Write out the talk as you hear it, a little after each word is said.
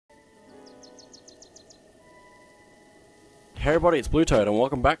Hey everybody, it's BlueToad and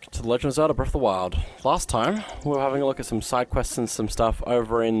welcome back to The Legend of Zelda Breath of the Wild. Last time, we were having a look at some side quests and some stuff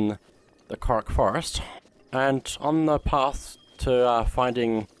over in the Korok Forest. And on the path to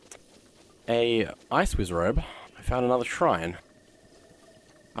finding a ice Wizzrobe, I found another shrine.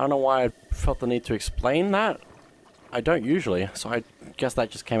 I don't know why I felt the need to explain that. I don't usually, so I guess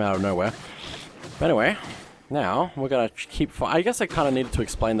that just came out of nowhere. But anyway, now we're gonna keep... I guess I kind of needed to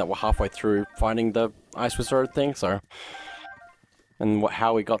explain that we're halfway through finding the ice Wizzrobe thing, so... And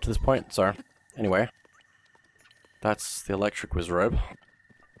how we got to this point, so... Anyway. That's the electric Wizzrobe.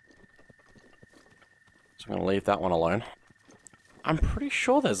 So I'm gonna leave that one alone. I'm pretty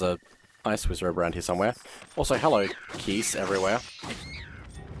sure there's a ice Wizzrobe around here somewhere. Also, hello, keys everywhere.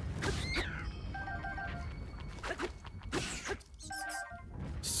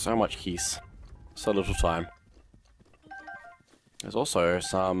 So much keys. So little time. There's also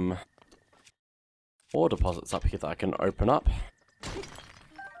some ore deposits up here that I can open up.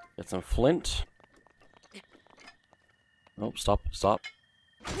 Get some flint. Oh, stop.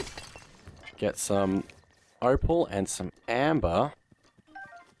 Get some opal and some amber.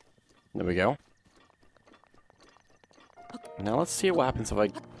 There we go. Now let's see what happens if I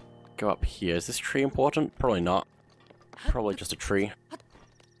go up here. Is this tree important? Probably not. Probably just a tree.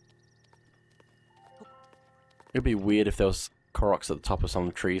 It'd be weird if there was Koroks at the top of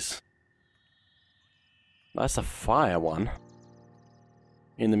some trees. That's a fire one.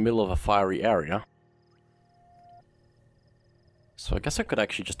 In the middle of a fiery area. So I guess I could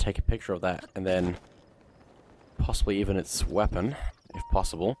actually just take a picture of that and then possibly even its weapon, if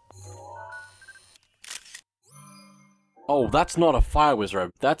possible. Oh, that's not a fire Wizzrobe,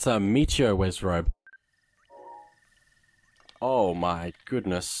 that's a meteor Wizzrobe. Oh my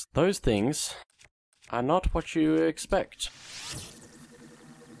goodness, those things are not what you expect.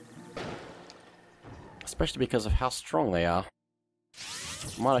 Especially because of how strong they are.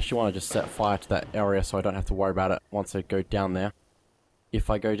 I might actually want to just set fire to that area so I don't have to worry about it once I go down there.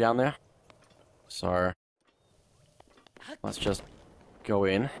 If I go down there. So, let's just go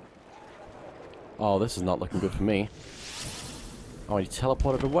in. Oh, this is not looking good for me. Oh, he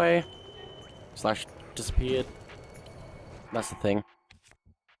teleported away. Slash disappeared. That's the thing.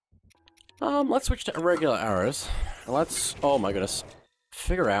 Let's switch to irregular arrows. Let's, oh my goodness,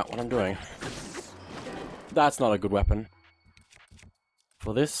 figure out what I'm doing. That's not a good weapon.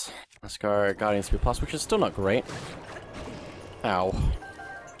 For this, let's go Guardian Speed Plus, which is still not great. Ow.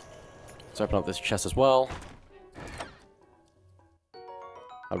 Let's open up this chest as well.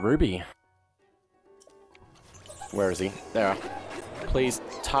 A ruby. Where is he? There. Please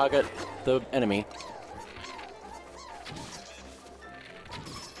target the enemy.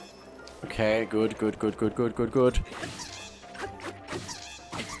 Okay, good.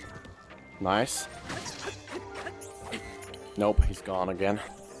 Nice. Nope, he's gone again.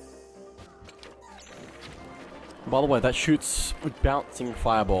 By the way, that shoots bouncing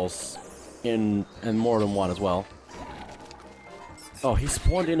fireballs in more than one as well. Oh, he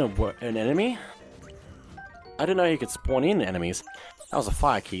spawned in an enemy? I didn't know he could spawn in enemies. That was a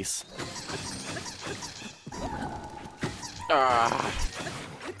fire keys. Ah.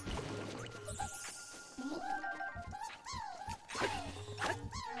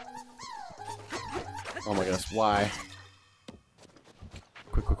 Oh my goodness, why?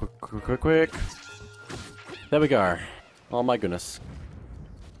 Quick. There we go. Oh my goodness.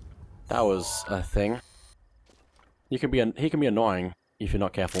 That was a thing. He can be annoying if you're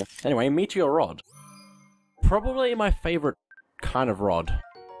not careful. Anyway, Meteor Rod. Probably my favorite kind of rod,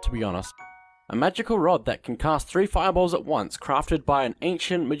 to be honest. A magical rod that can cast 3 fireballs at once, crafted by an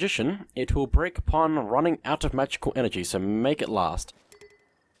ancient magician. It will break upon running out of magical energy, so make it last.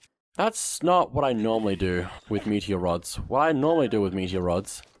 That's not what I normally do with meteor rods. What I normally do with meteor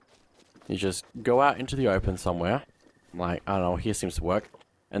rods is just go out into the open somewhere. Like, I don't know, here seems to work.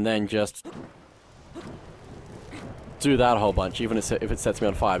 And then just do that a whole bunch, even if it sets me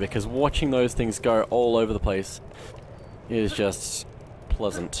on fire. Because watching those things go all over the place is just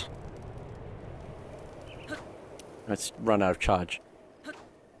pleasant. Let's run out of charge.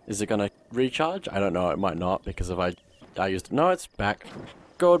 Is it gonna recharge? I don't know, it might not, because if I used it. No, it's back.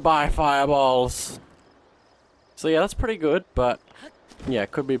 Goodbye, fireballs! So yeah, that's pretty good, but yeah,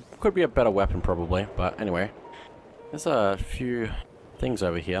 could be a better weapon probably, but anyway. There's a few things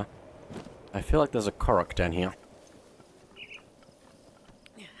over here. I feel like there's a Korok down here.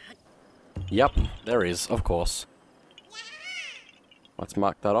 Yep, there is, of course. Let's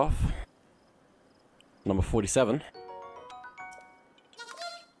mark that off. Number 47.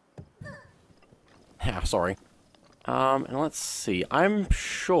 Yeah, sorry. And let's see. I'm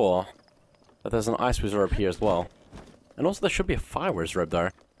sure that there's an ice Wizzrobe here as well. And also there should be a fire Wizzrobe though.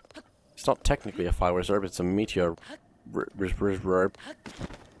 It's not technically a fire Wizzrobe, it's a meteor Wizzrobe.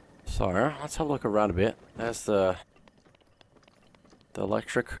 So, let's have a look around a bit. There's the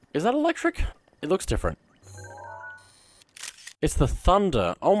electric. Is that electric? It looks different. It's the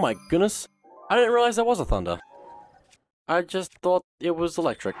thunder. Oh my goodness. I didn't realize there was a thunder. I just thought it was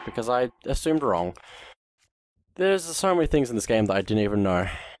electric because I assumed wrong. There's so many things in this game that I didn't even know.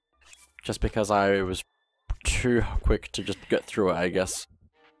 Just because I was too quick to just get through it, I guess.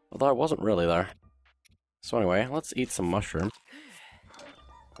 Although I wasn't really though. So anyway, let's eat some mushroom.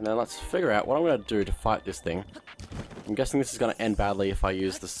 And then let's figure out what I'm going to do to fight this thing. I'm guessing this is going to end badly if I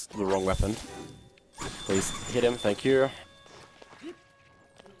use the wrong weapon. Please hit him, thank you.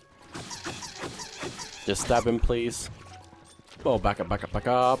 Just stab him, please. Oh, back up, back up, back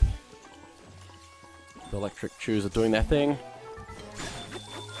up. The electric chews are doing their thing.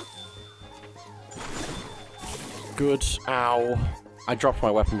 Good. Ow. I dropped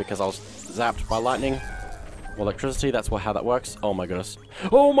my weapon because I was zapped by lightning. Electricity, that's how that works. Oh my goodness.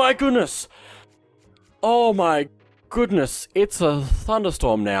 Oh my goodness! Oh my goodness. It's a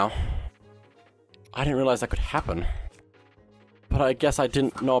thunderstorm now. I didn't realize that could happen. But I guess I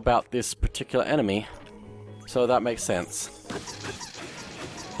didn't know about this particular enemy. So that makes sense.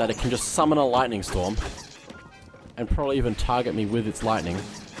 That it can just summon a lightning storm. And probably even target me with its lightning.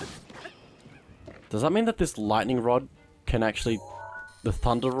 Does that mean that this lightning rod can actually... The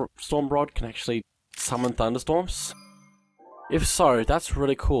thunderstorm rod can actually summon thunderstorms? If so, that's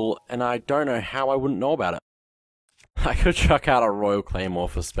really cool, and I don't know how I wouldn't know about it. I could chuck out a Royal Claymore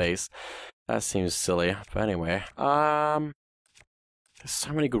for space. That seems silly. But anyway, there's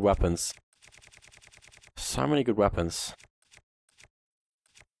so many good weapons. So many good weapons.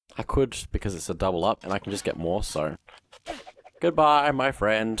 I could, because it's a double up, and I can just get more, so... Goodbye, my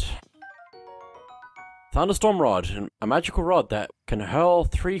friend. Thunderstorm Rod, a magical rod that can hurl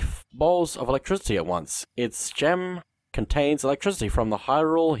 3 balls of electricity at once. Its gem contains electricity from the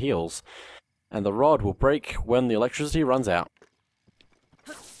Hyrule Hills, and the rod will break when the electricity runs out.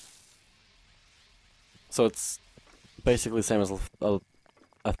 So it's basically the same as a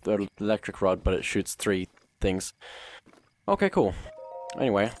electric rod, but it shoots 3 things. Okay, cool.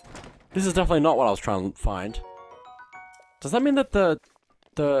 Anyway, this is definitely not what I was trying to find. Does that mean that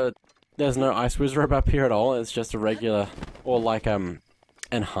there's no Ice Wizzrobe up here at all? It's just a regular, or like,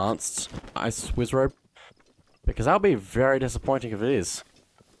 enhanced Ice Wizzrobe? Because that would be very disappointing if it is.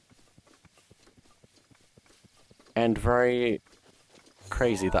 And very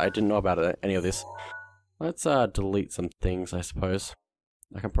crazy that I didn't know about any of this. Let's, delete some things, I suppose.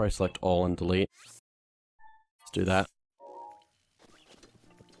 I can probably select all and delete. Let's do that.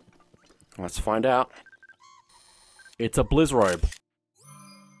 Let's find out. It's a Blizzrobe.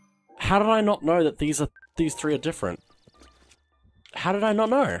 How did I not know that these 3 are different? How did I not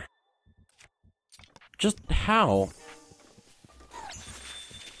know? Just how?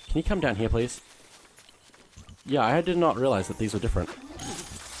 Can you come down here, please? Yeah, I did not realize that these were different.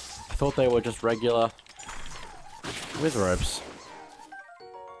 I thought they were just regular Wizzrobes.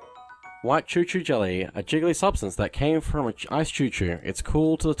 White choo-choo jelly, a jiggly substance that came from an ice choo-choo. It's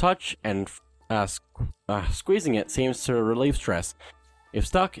cool to the touch, and squeezing it seems to relieve stress. If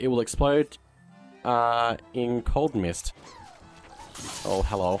stuck, it will explode in cold mist. Oh,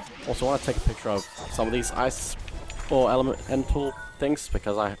 hello. Also, I want to take a picture of some of these ice or elemental things,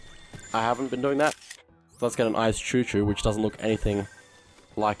 because I haven't been doing that. So let's get an ice choo-choo, which doesn't look anything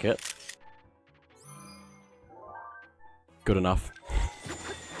like it. Good enough.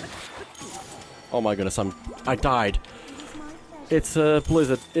 Oh my goodness, I died. It's a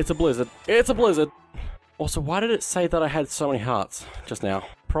blizzard. It's a blizzard. It's a blizzard! Also, why did it say that I had so many hearts just now?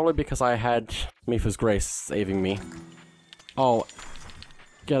 Probably because I had Mifa's Grace saving me. Oh.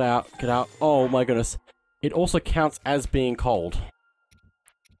 Get out, get out. Oh my goodness. It also counts as being cold.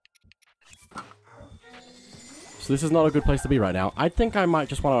 So this is not a good place to be right now. I think I might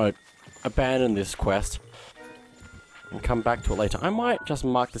just want to abandon this quest and come back to it later. I might just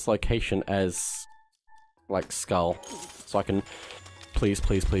mark this location as, like, Skull. So I can... Please,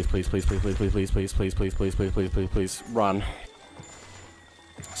 please, please, please, please, please, please, please, please, please, please, please, please, please, please, please, please, run.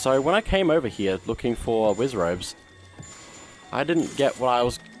 So when I came over here looking for Wizzrobes, I didn't get what I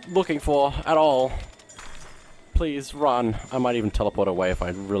was looking for at all. Please, run. I might even teleport away if I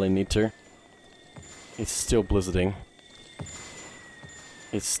really need to. It's still blizzarding.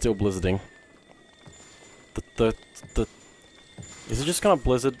 It's still blizzarding. Is it just gonna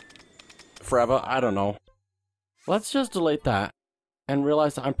blizzard forever? I don't know. Let's just delete that and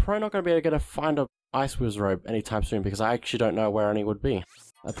realize that I'm probably not going to be able to find a Ice Wizzrobe anytime soon, because I actually don't know where any would be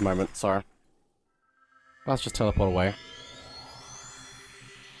at the moment, so... Let's just teleport away.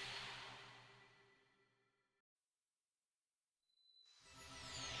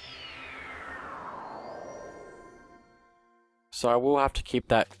 So I will have to keep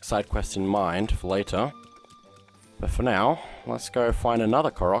that side quest in mind for later. But for now, let's go find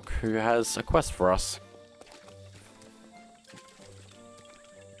another Korok who has a quest for us.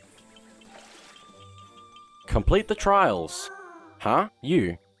 Complete the trials. Huh?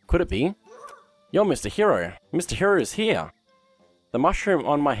 You? Could it be? You're Mr. Hero. Mr. Hero is here. The mushroom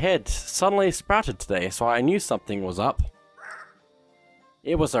on my head suddenly sprouted today, so I knew something was up.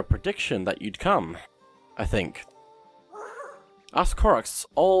 It was a prediction that you'd come, I think. Us Koroks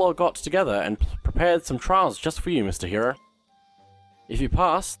all got together and prepared some trials just for you, Mr. Hero. If you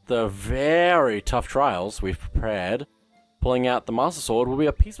pass the very tough trials we've prepared, pulling out the Master Sword will be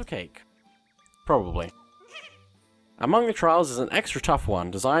a piece of cake. Probably. Among the trials is an extra tough one,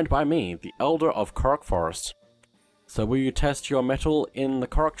 designed by me, the Elder of Korok Forest. So will you test your mettle in the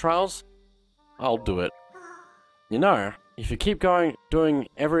Korok trials? I'll do it. You know, if you keep doing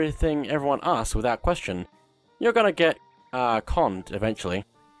everything everyone asks without question, you're gonna get conned eventually.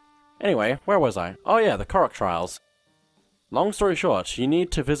 Anyway, where was I? Oh yeah, the Korok trials. Long story short, you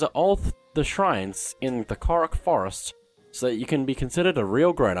need to visit all the shrines in the Korok Forest so that you can be considered a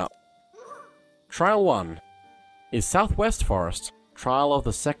real grown-up. Trial 1 is Southwest Forest, Trial of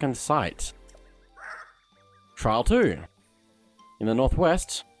the Second Sight. Trial 2 in the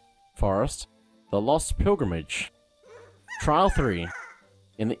Northwest Forest, the Lost Pilgrimage. Trial 3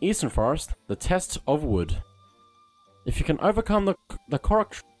 in the Eastern Forest, the Test of Wood. If you can overcome the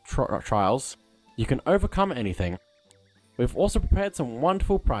Korok trials, you can overcome anything. We've also prepared some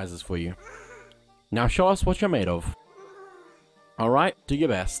wonderful prizes for you. Now show us what you're made of. Alright, do your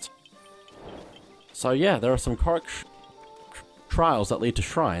best. So yeah, there are some Korok trials that lead to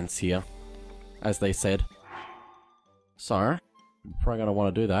shrines here, as they said. So, I'm probably going to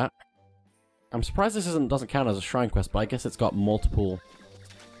want to do that. I'm surprised this doesn't count as a shrine quest, but I guess it's got multiple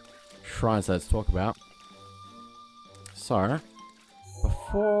shrines that it's talk about. So,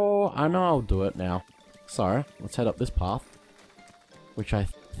 before... I know I'll do it now. So, let's head up this path, which I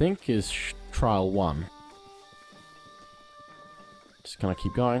think is Trial 1. Just gonna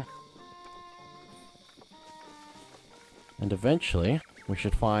keep going. And eventually, we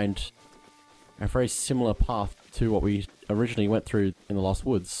should find a very similar path to what we originally went through in the Lost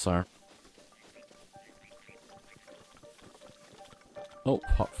Woods, so... Oh,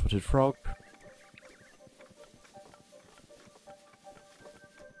 hot-footed frog.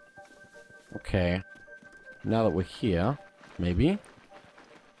 Okay. Now that we're here, maybe?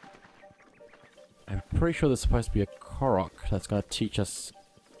 I'm pretty sure there's supposed to be a Korok that's going to teach us,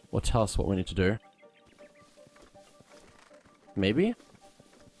 or tell us what we need to do. Maybe?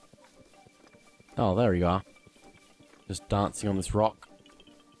 Oh, there you are. Just dancing on this rock.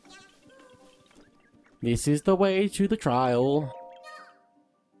 This is the way to the trial.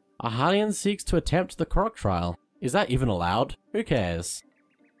 A Hylian seeks to attempt the Korok trial. Is that even allowed? Who cares?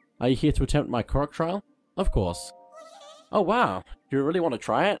 Are you here to attempt my Korok trial? Of course. Oh wow, do you really want to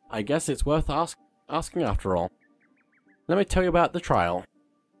try it? I guess it's worth asking after all. Let me tell you about the trial.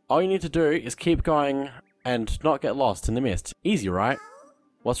 All you need to do is keep going and not get lost in the mist. Easy, right?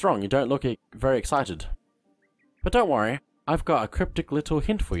 What's wrong? You don't look very excited. But don't worry, I've got a cryptic little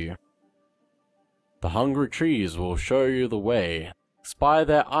hint for you. The hungry trees will show you the way. Spy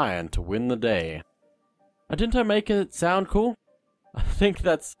their iron to win the day. Didn't I make it sound cool? Think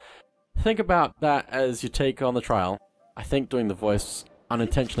about that as you take on the trial. I think doing the voice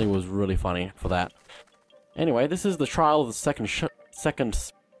unintentionally was really funny for that. Anyway, this is the trial of the second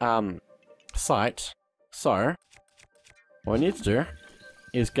site. So, what we need to do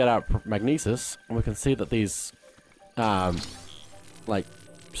is get out Magnesis, and we can see that these, like,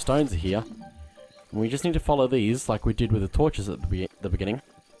 stones are here. And we just need to follow these, like we did with the torches at the beginning.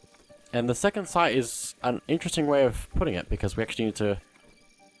 And the second site is an interesting way of putting it, because we actually need to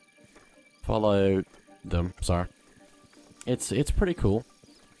follow them. Sorry. It's pretty cool.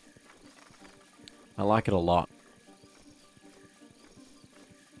 I like it a lot.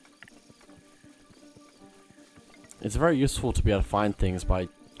 It's very useful to be able to find things by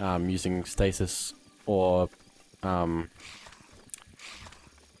using stasis or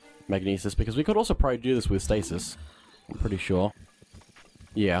magnesis, because we could also probably do this with stasis. I'm pretty sure.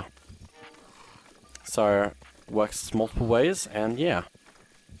 Yeah. So, it works multiple ways, and yeah.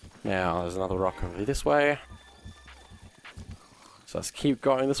 Now, there's another rock over this way. So let's keep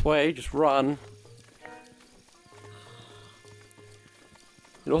going this way, just run.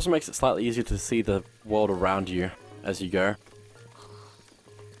 It also makes it slightly easier to see the world around you as you go.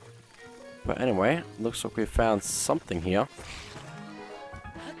 But anyway, looks like we found something here.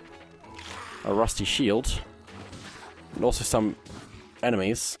 A rusty shield. And also some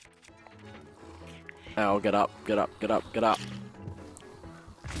enemies. Now get up, get up, get up, get up.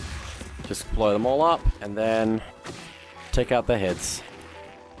 Just blow them all up, and then take out their heads.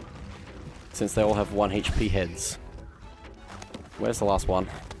 Since they all have 1 HP heads. Where's the last one?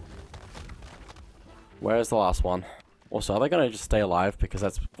 Where's the last one? Also, are they gonna just stay alive? Because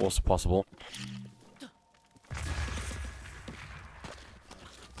that's also possible.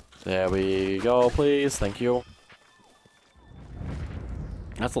 There we go, please. Thank you.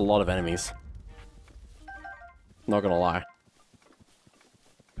 That's a lot of enemies. Not gonna lie.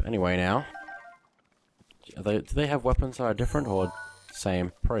 But anyway, now. Do they have weapons that are different or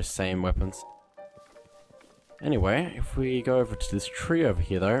same? Probably same weapons. Anyway, if we go over to this tree over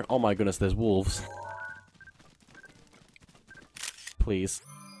here though. Oh my goodness, there's wolves. Please.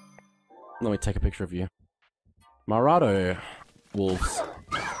 Let me take a picture of you. Marado wolves.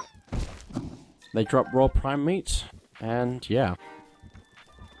 They drop raw prime meat, and yeah.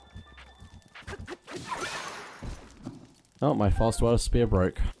 Oh, my fast water spear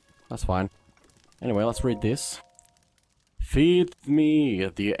broke. That's fine. Anyway, let's read this. Feed me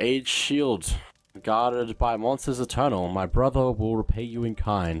the aged shield. Guarded by monsters eternal, my brother will repay you in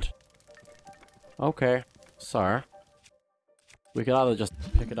kind. Okay, so we can either just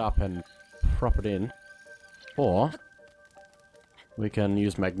pick it up and prop it in, or we can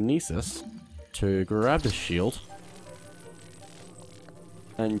use magnesis to grab the shield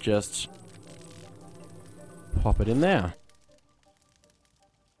and just pop it in there.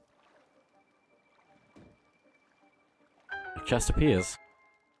 It just appears.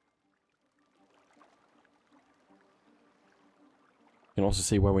 You can also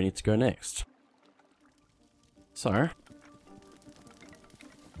see where we need to go next. So,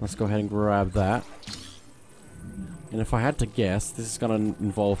 let's go ahead and grab that. And if I had to guess, this is going to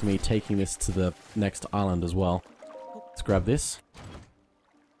involve me taking this to the next island as well. Let's grab this.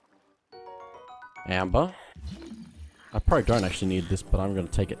 Amber. I probably don't actually need this, but I'm going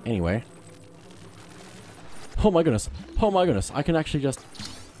to take it anyway. Oh my goodness! Oh my goodness! I can actually just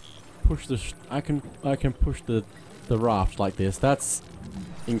push the I can push the raft like this. That's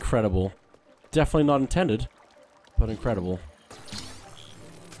incredible. Definitely not intended, but incredible.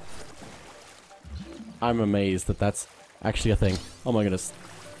 I'm amazed that that's actually a thing. Oh my goodness.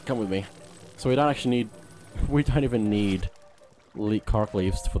 Come with me. So we don't actually need... We don't even need cork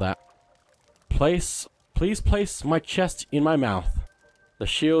leaves for that. Please place my chest in my mouth. The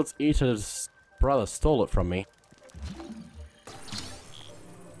shield's eater's brother stole it from me.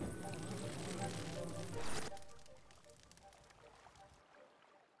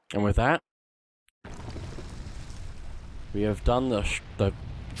 And with that, we have done the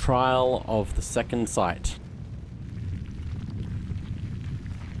trial of the second sight.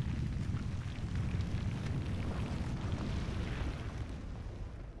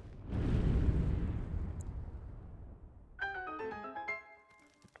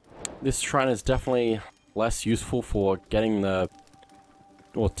 This shrine is definitely less useful for getting the...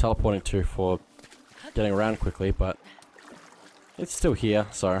 or teleporting to for getting around quickly, but it's still here,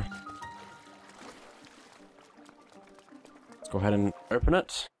 so... Let's go ahead and open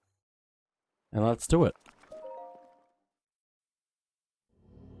it. And let's do it.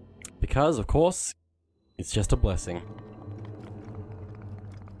 Because, of course, it's just a blessing.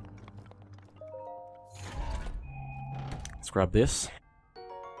 Let's grab this.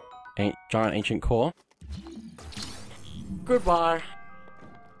 Giant ancient core. Goodbye.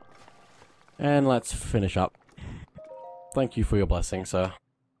 And let's finish up. Thank you for your blessing, sir.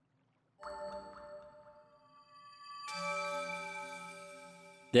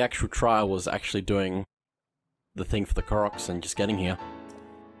 The actual trial was actually doing the thing for the Koroks and just getting here.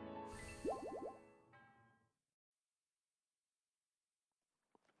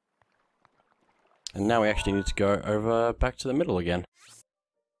 And now we actually need to go over back to the middle again.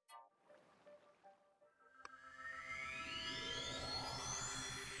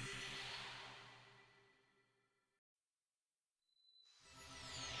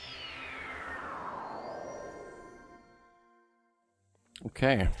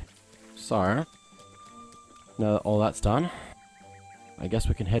 Okay, so now that all that's done, I guess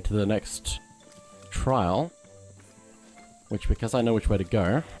we can head to the next trial, which, because I know which way to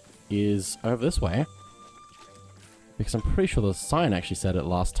go, is over this way. Because I'm pretty sure the sign actually said it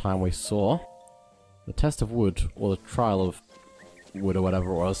last time we saw. The test of wood, or the trial of wood, or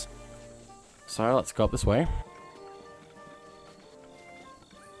whatever it was. So let's go up this way.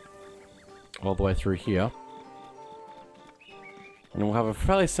 All the way through here. And we'll have a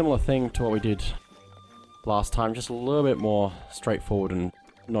fairly similar thing to what we did last time, just a little bit more straightforward and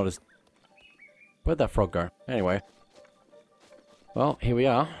not as... Where'd that frog go? Anyway. Well, here we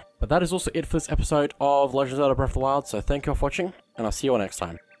are. But that is also it for this episode of Legend of Zelda Breath of the Wild, so thank you all for watching, and I'll see you all next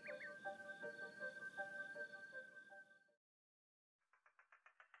time.